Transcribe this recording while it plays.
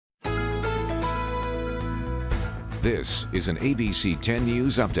This is an ABC 10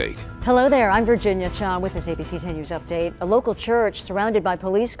 News update. Hello there, I'm Virginia Cha with this ABC 10 News update. A local church surrounded by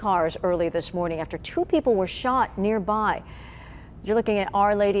police cars early this morning after two people were shot nearby. You're looking at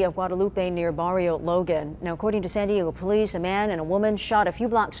Our Lady of Guadalupe near Barrio Logan. Now, according to San Diego police, a man and a woman shot a few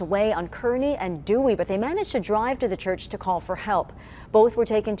blocks away on Kearney and Dewey, but they managed to drive to the church to call for help. Both were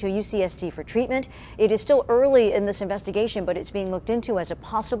taken to UCSD for treatment. It is still early in this investigation, but it's being looked into as a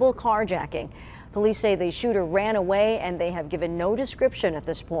possible carjacking. Police say the shooter ran away and they have given no description at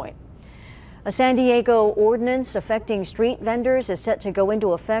this point. A San Diego ordinance affecting street vendors is set to go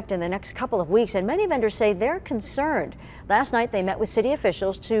into effect in the next couple of weeks, and many vendors say they're concerned. Last night they met with city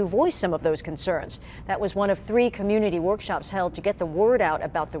officials to voice some of those concerns. That was one of 3 community workshops held to get the word out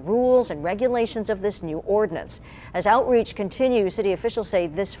about the rules and regulations of this new ordinance. As outreach continues, city officials say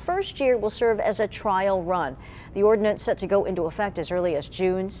this first year will serve as a trial run. The ordinance set to go into effect as early as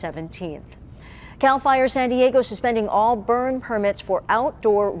June 17th. CAL FIRE San Diego suspending all burn permits for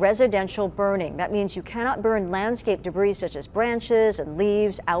outdoor residential burning. That means you cannot burn landscape debris such as branches and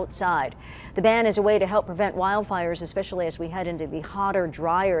leaves outside. The ban is a way to help prevent wildfires, especially as we head into the hotter,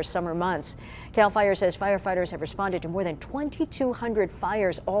 drier summer months. CAL FIRE says firefighters have responded to more than 2,200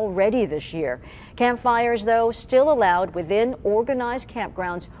 fires already this year. Campfires, though, still allowed within organized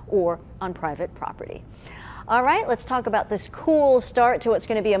campgrounds or on private property. All right, let's talk about this cool start to what's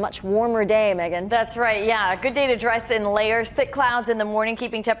going to be a much warmer day, Megan. That's right. Yeah, a good day to dress in layers. Thick clouds in the morning,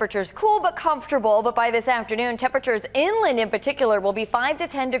 keeping temperatures cool but comfortable. But by this afternoon, temperatures inland in particular will be 5 to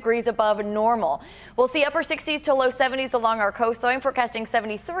 10 degrees above normal. We'll see upper 60s to low 70s along our coast, though I'm forecasting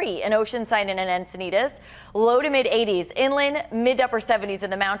 73 in Oceanside and in Encinitas. Low to mid 80s inland, mid to upper 70s in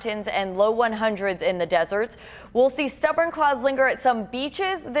the mountains, and low 100s in the deserts. We'll see stubborn clouds linger at some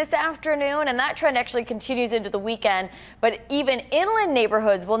beaches this afternoon, and that trend actually continues into the weekend. But even inland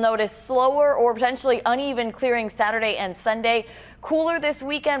neighborhoods will notice slower or potentially uneven clearing Saturday and Sunday. Cooler this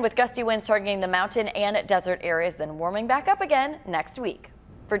weekend with gusty winds targeting the mountain and desert areas, then warming back up again next week.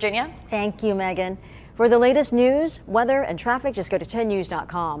 Virginia? Thank you, Megan. For the latest news, weather, and traffic, just go to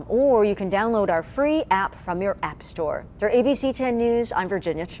 10news.com, or you can download our free app from your app store. For ABC 10 News, I'm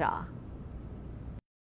Virginia Cha.